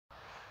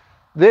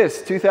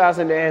This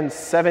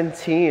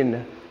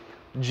 2017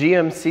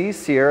 GMC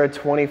Sierra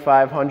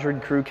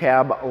 2500 Crew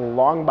Cab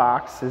Long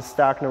Box is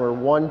stock number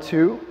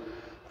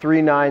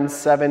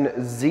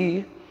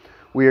 12397Z.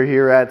 We are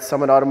here at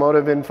Summit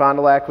Automotive in Fond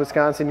du Lac,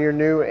 Wisconsin, your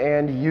new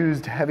and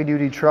used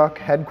heavy-duty truck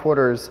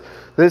headquarters.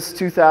 This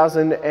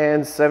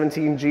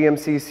 2017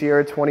 GMC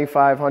Sierra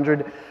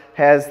 2500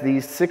 has the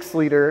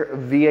 6-liter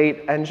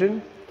V8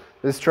 engine.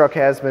 This truck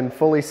has been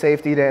fully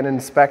safetied and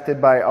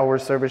inspected by our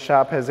service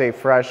shop, has a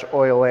fresh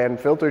oil and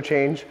filter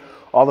change.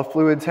 All the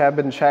fluids have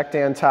been checked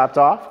and topped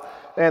off,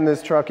 and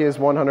this truck is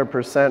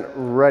 100%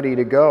 ready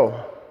to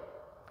go.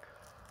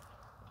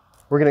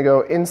 We're gonna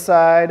go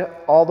inside,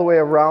 all the way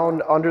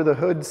around, under the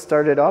hood,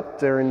 start it up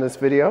during this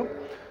video.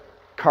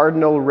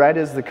 Cardinal red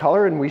is the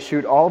color, and we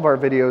shoot all of our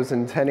videos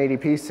in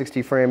 1080p,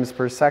 60 frames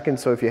per second,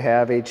 so if you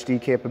have HD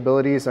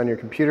capabilities on your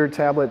computer,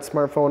 tablet,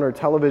 smartphone, or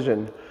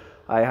television,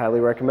 I highly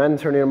recommend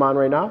turning them on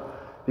right now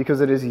because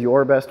it is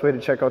your best way to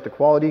check out the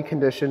quality,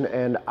 condition,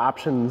 and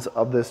options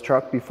of this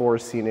truck before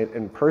seeing it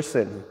in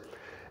person.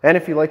 And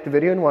if you like the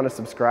video and want to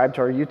subscribe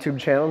to our YouTube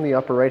channel, in the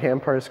upper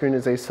right-hand part of the screen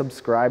is a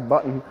subscribe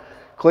button.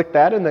 Click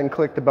that and then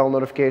click the bell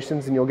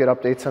notifications and you'll get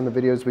updates on the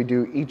videos we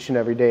do each and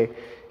every day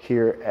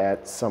here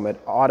at Summit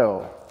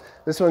Auto.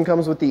 This one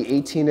comes with the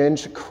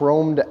 18-inch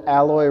chromed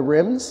alloy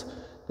rims.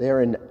 They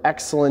are in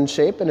excellent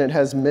shape, and it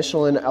has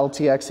Michelin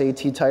L.T.H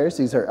tires.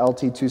 These are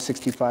LT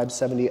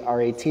 265/70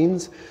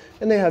 R18s,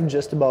 and they have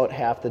just about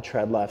half the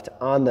tread left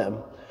on them.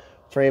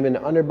 Frame and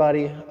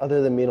underbody,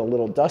 other than being a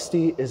little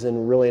dusty, is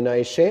in really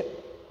nice shape.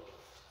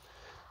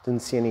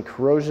 Didn't see any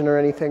corrosion or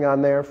anything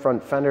on there.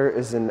 Front fender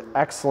is in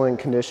excellent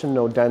condition,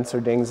 no dents or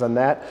dings on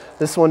that.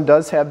 This one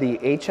does have the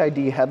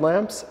HID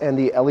headlamps and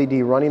the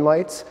LED running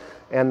lights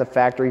and the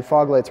factory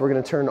fog lights. We're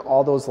going to turn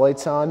all those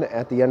lights on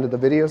at the end of the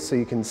video so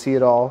you can see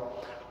it all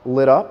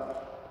lit up.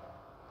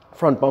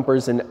 Front bumper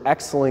is in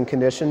excellent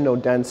condition, no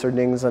dents or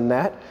dings on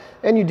that,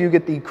 and you do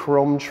get the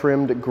chrome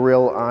trimmed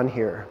grille on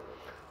here.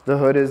 The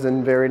hood is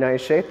in very nice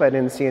shape. I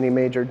didn't see any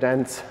major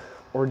dents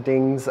or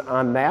dings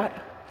on that,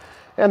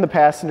 and the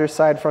passenger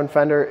side front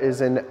fender is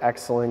in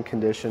excellent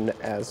condition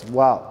as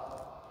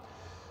well.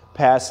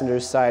 Passenger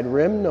side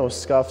rim, no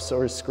scuffs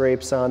or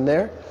scrapes on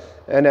there.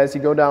 And as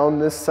you go down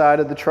this side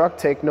of the truck,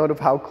 take note of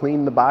how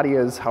clean the body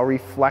is, how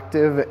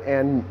reflective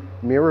and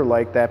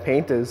mirror-like that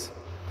paint is.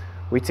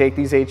 We take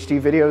these HD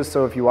videos,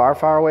 so if you are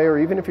far away or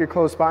even if you're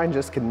close by and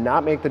just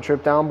cannot make the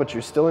trip down, but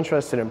you're still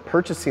interested in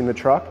purchasing the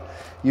truck,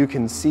 you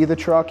can see the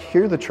truck,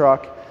 hear the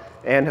truck,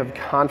 and have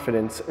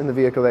confidence in the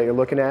vehicle that you're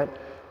looking at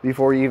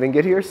before you even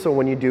get here. So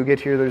when you do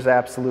get here, there's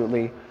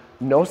absolutely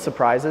no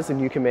surprises,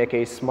 and you can make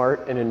a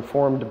smart and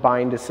informed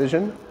buying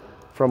decision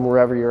from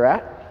wherever you're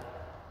at.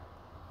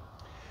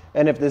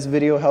 And if this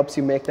video helps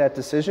you make that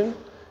decision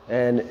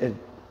and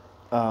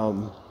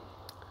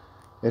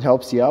it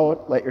helps you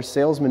out, let your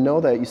salesman know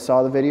that you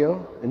saw the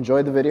video,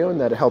 enjoyed the video, and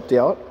that it helped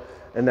you out,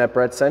 and that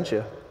Brett sent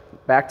you.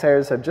 Back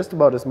tires have just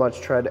about as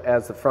much tread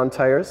as the front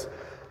tires,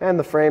 and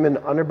the frame and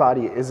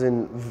underbody is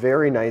in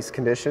very nice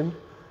condition.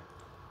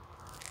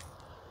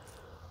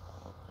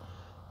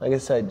 Like I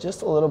said,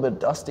 just a little bit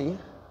dusty,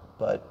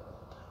 but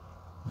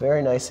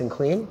very nice and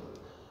clean.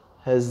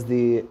 Has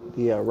the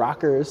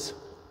rockers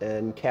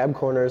and cab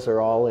corners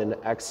are all in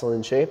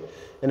excellent shape,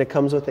 and it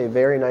comes with a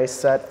very nice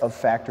set of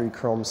factory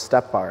chrome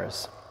step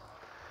bars.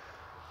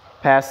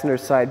 Passenger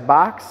side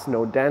box,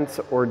 no dents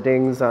or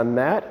dings on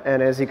that,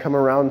 and as you come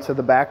around to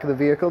the back of the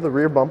vehicle, the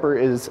rear bumper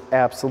is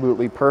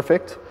absolutely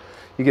perfect.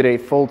 You get a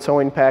full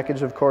towing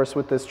package, of course,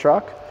 with this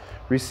truck,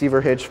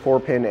 receiver hitch,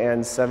 4-pin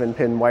and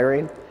 7-pin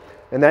wiring,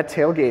 and that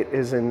tailgate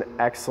is in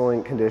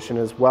excellent condition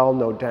as well,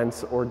 no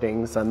dents or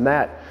dings on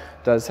that.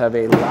 Does have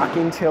a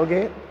locking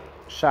tailgate,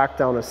 shock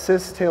down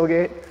assist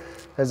tailgate,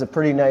 has a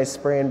pretty nice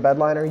spray and bed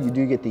liner. You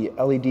do get the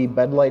LED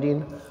bed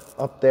lighting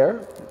up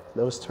there.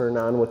 Those turn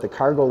on with the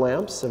cargo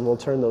lamps, and we'll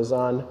turn those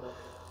on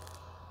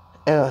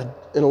in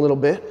a little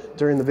bit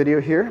during the video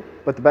here,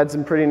 but the bed's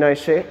in pretty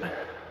nice shape.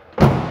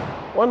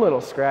 One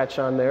little scratch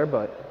on there,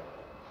 but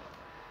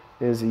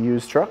it is a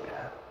used truck.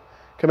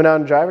 Coming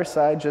down the driver's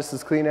side, just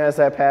as clean as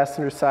that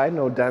passenger side,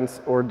 no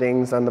dents or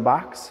dings on the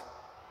box.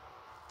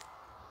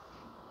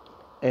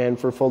 And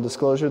for full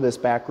disclosure, this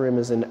back rim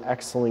is in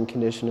excellent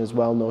condition as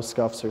well, no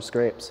scuffs or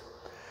scrapes.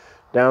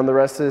 Down the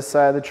rest of this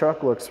side of the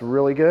truck looks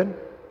really good.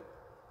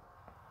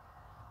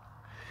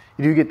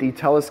 You do get the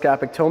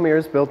telescopic tow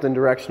mirrors, built-in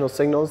directional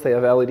signals. They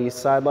have LED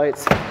side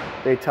lights.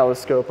 They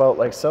telescope out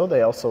like so.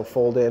 They also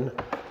fold in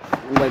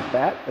like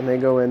that, and they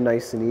go in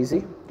nice and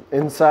easy.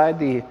 Inside,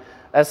 the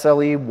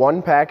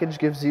SLE1 package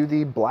gives you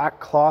the black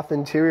cloth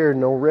interior,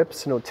 no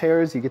rips, no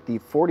tears. You get the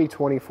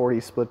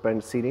 40-20-40 split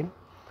bench seating.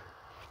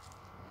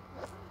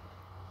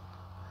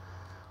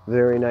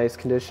 Very nice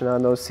condition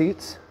on those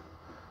seats.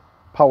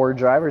 Power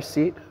driver's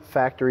seat,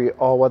 factory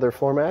all-weather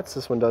floor mats.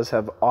 This one does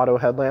have auto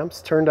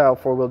headlamps, turn dial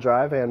 4-wheel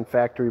drive, and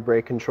factory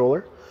brake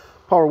controller.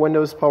 Power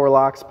windows, power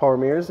locks, power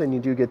mirrors, and you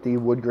do get the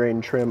wood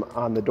grain trim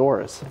on the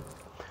doors.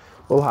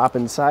 We'll hop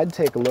inside,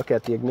 take a look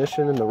at the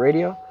ignition and the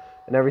radio,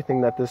 and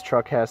everything that this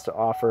truck has to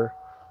offer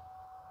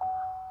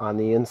on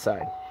the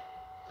inside.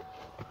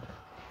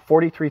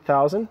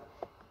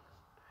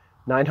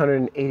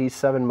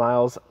 43,987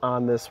 miles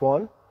on this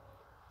one.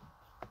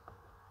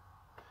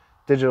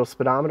 Digital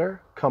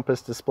speedometer,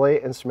 compass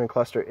display, instrument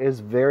cluster is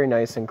very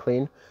nice and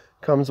clean.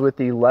 Comes with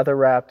the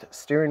leather-wrapped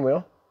steering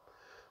wheel.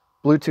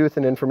 Bluetooth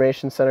and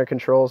information center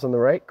controls on the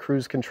right,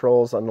 cruise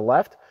controls on the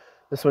left.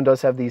 This one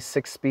does have the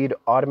 6-speed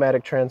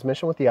automatic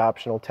transmission with the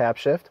optional tap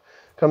shift.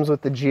 Comes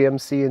with the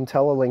GMC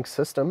IntelliLink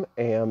system,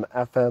 AM,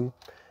 FM,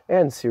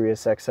 and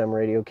Sirius XM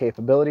radio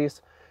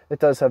capabilities. It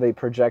does have a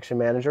projection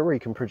manager where you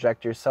can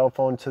project your cell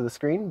phone to the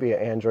screen via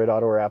Android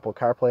Auto or Apple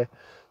CarPlay.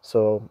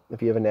 So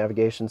if you have a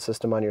navigation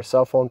system on your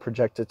cell phone,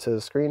 project it to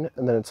the screen,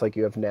 and then it's like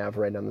you have nav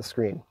right on the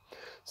screen.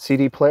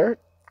 CD player,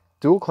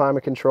 dual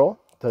climate control,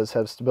 does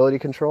have stability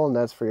control, and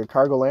that's for your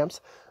cargo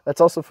lamps.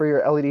 That's also for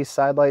your LED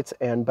side lights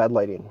and bed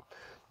lighting.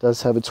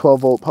 Does have a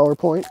 12-volt power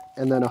point,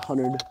 and then a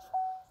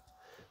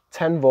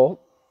 110-volt,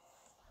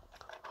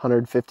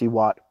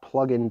 150-watt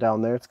plug-in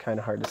down there. It's kind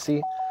of hard to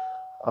see.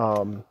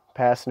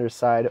 Passenger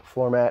side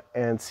floor mat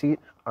and seat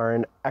are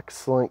in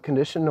excellent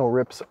condition. No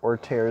rips or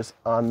tears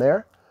on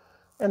there.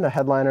 And the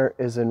headliner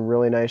is in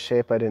really nice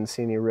shape. I didn't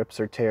see any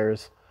rips or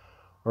tears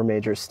or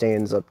major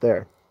stains up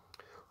there.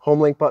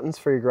 Homelink buttons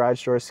for your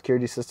garage door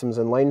security systems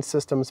and lane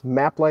systems,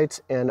 map lights,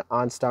 and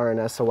OnStar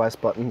and SOS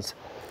buttons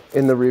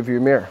in the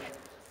rearview mirror.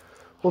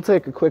 We'll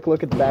take a quick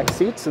look at the back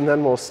seats, and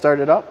then we'll start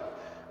it up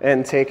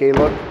and take a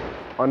look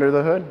under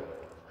the hood.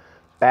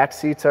 Back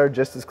seats are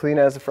just as clean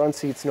as the front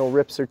seats, no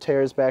rips or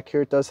tears back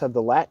here. It does have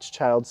the Latch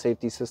child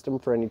safety system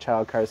for any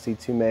child car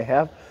seats you may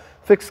have.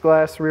 Fixed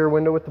glass rear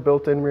window with the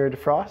built-in rear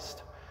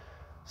defrost.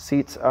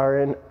 Seats are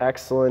in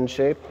excellent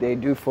shape. They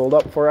do fold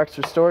up for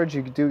extra storage.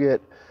 You do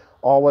get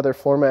all-weather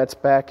floor mats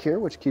back here,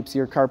 which keeps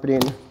your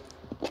carpeting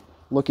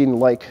looking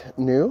like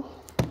new.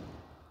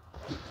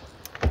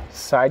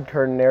 Side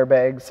curtain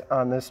airbags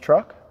on this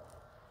truck.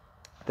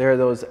 There are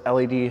those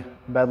LED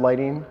bed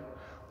lighting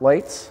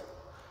lights.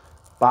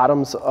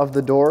 Bottoms of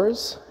the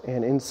doors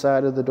and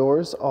inside of the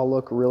doors all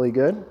look really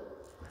good.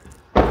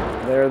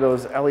 There are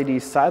those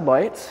LED side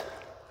lights.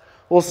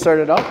 We'll start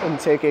it up and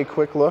take a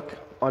quick look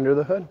under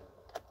the hood.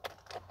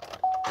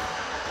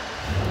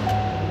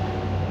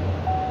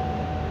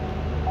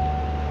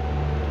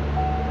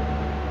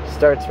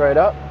 Starts right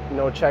up,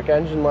 no check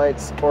engine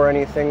lights or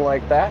anything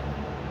like that.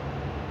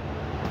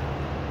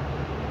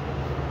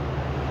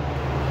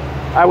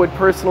 I would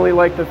personally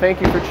like to thank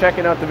you for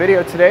checking out the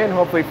video today, and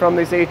hopefully from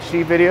this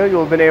HD video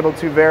you'll have been able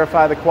to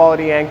verify the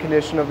quality and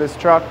condition of this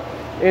truck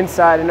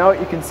inside and out.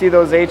 You can see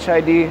those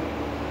HID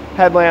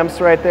headlamps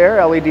right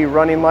there, LED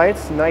running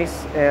lights,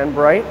 nice and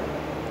bright.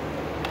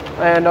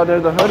 And under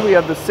the hood we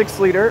have the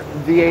 6-liter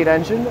V8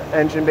 engine.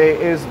 Engine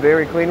bay is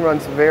very clean,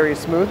 runs very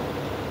smooth.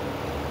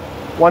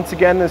 Once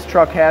again, this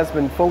truck has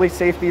been fully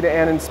safetied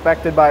and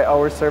inspected by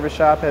our service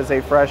shop, has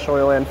a fresh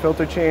oil and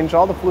filter change.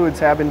 All the fluids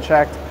have been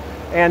checked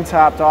and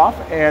topped off,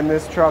 and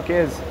this truck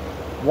is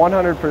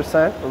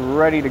 100%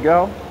 ready to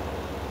go.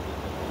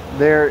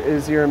 There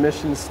is your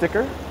emissions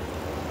sticker.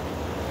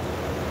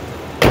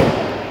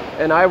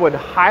 And I would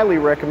highly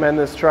recommend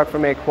this truck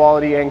from a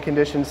quality and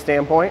condition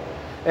standpoint.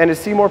 And to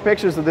see more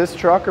pictures of this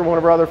truck or one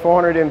of our other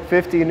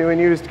 450 new and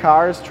used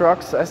cars,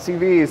 trucks,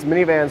 SUVs,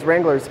 minivans,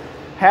 Wranglers,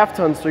 half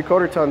tons,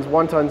 3/4 tons,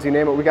 1 tons, you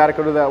name it, we got to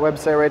go to that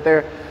website right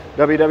there,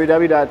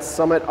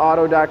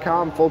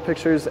 www.summitauto.com. Full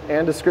pictures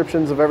and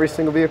descriptions of every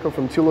single vehicle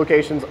from 2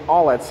 locations,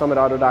 all at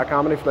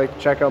summitauto.com. And if you'd like to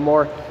check out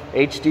more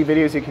HD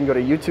videos, you can go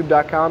to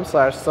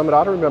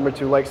youtube.com/summitauto. Remember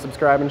to like,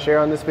 subscribe, and share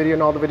on this video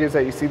and all the videos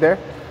that you see there.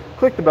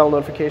 Click the bell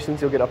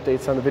notifications, you'll get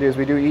updates on the videos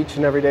we do each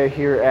and every day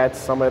here at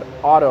Summit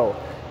Auto.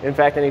 In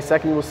fact, any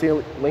second you will see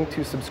a link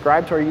to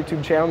subscribe to our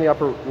YouTube channel in the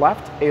upper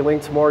left, a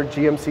link to more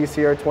GMC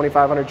SIERRA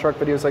 2500 truck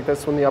videos like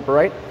this one in the upper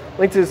right,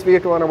 link to this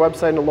vehicle on our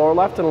website in the lower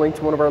left, and a link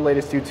to one of our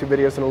latest YouTube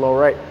videos in the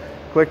lower right.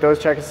 Click those,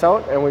 check us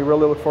out, and we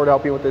really look forward to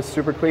helping you with this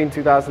super clean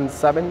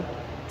 2017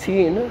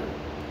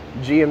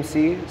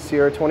 GMC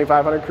SIERRA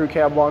 2500 Crew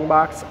Cab Long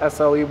Box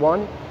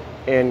SLE1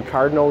 in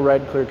Cardinal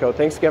Red Clear Coat.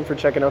 Thanks again for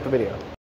checking out the video.